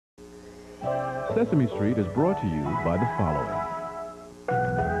Sesame Street is brought to you by the following.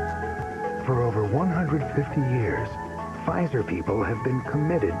 For over 150 years, Pfizer people have been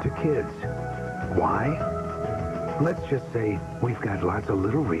committed to kids. Why? Let's just say we've got lots of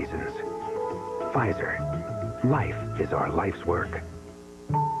little reasons. Pfizer. Life is our life's work.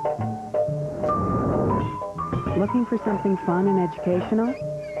 Looking for something fun and educational?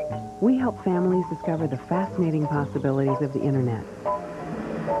 We help families discover the fascinating possibilities of the internet.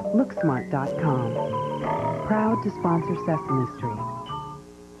 Looksmart.com. Proud to sponsor Sesame Street.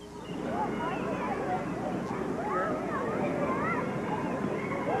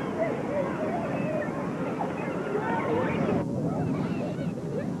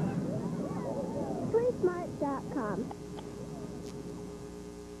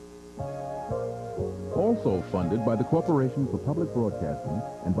 Also funded by the Corporation for Public Broadcasting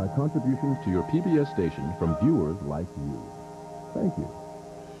and by contributions to your PBS station from viewers like you. Thank you.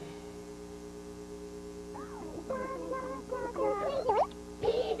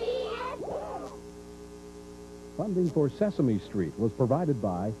 Funding for Sesame Street was provided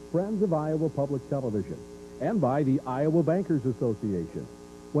by Friends of Iowa Public Television and by the Iowa Bankers Association.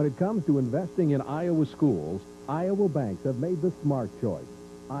 When it comes to investing in Iowa schools, Iowa banks have made the smart choice.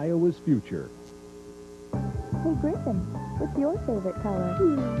 Iowa's future. Hey, Griffin, what's your favorite color?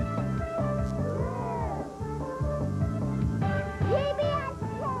 PBS Kids!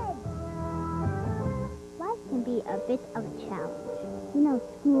 Life can be a bit of a challenge. You know,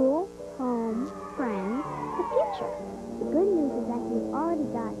 school, home, friends, the future. The good news is that you've already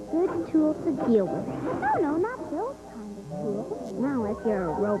got good tools to deal with it. No, not those kind of tools. Now, if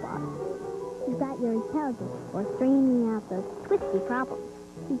you're a robot, you've got your intelligence for stringing out those twisty problems.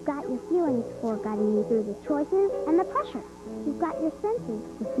 You've got your feelings for guiding you through the choices and the pressure. You've got your senses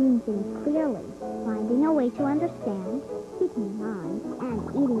for seeing things clearly, finding a way to understand, keeping in mind, and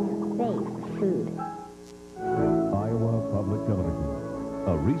eating your favorite food. Iowa Public Television,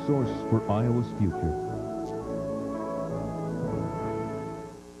 a resource for Iowa's future.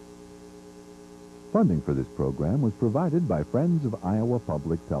 Funding for this program was provided by Friends of Iowa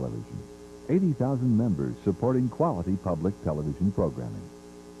Public Television. 80,000 members supporting quality public television programming.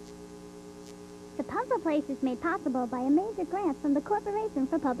 The Puzzle Place is made possible by a major grant from the Corporation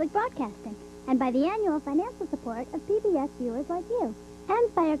for Public Broadcasting and by the annual financial support of PBS viewers like you,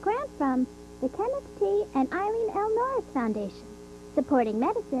 and by a grant from the Kenneth T. and Eileen L. Norris Foundation, supporting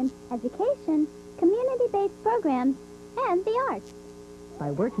medicine, education, community-based programs, and the arts.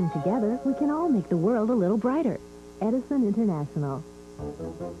 By working together, we can all make the world a little brighter. Edison International.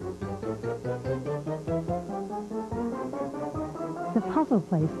 The Puzzle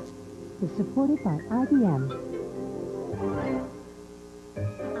Place is supported by IBM.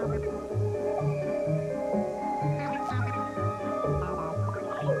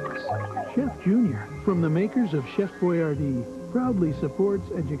 Chef Junior, from the makers of Chef Boyardee, proudly supports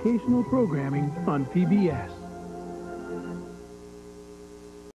educational programming on PBS.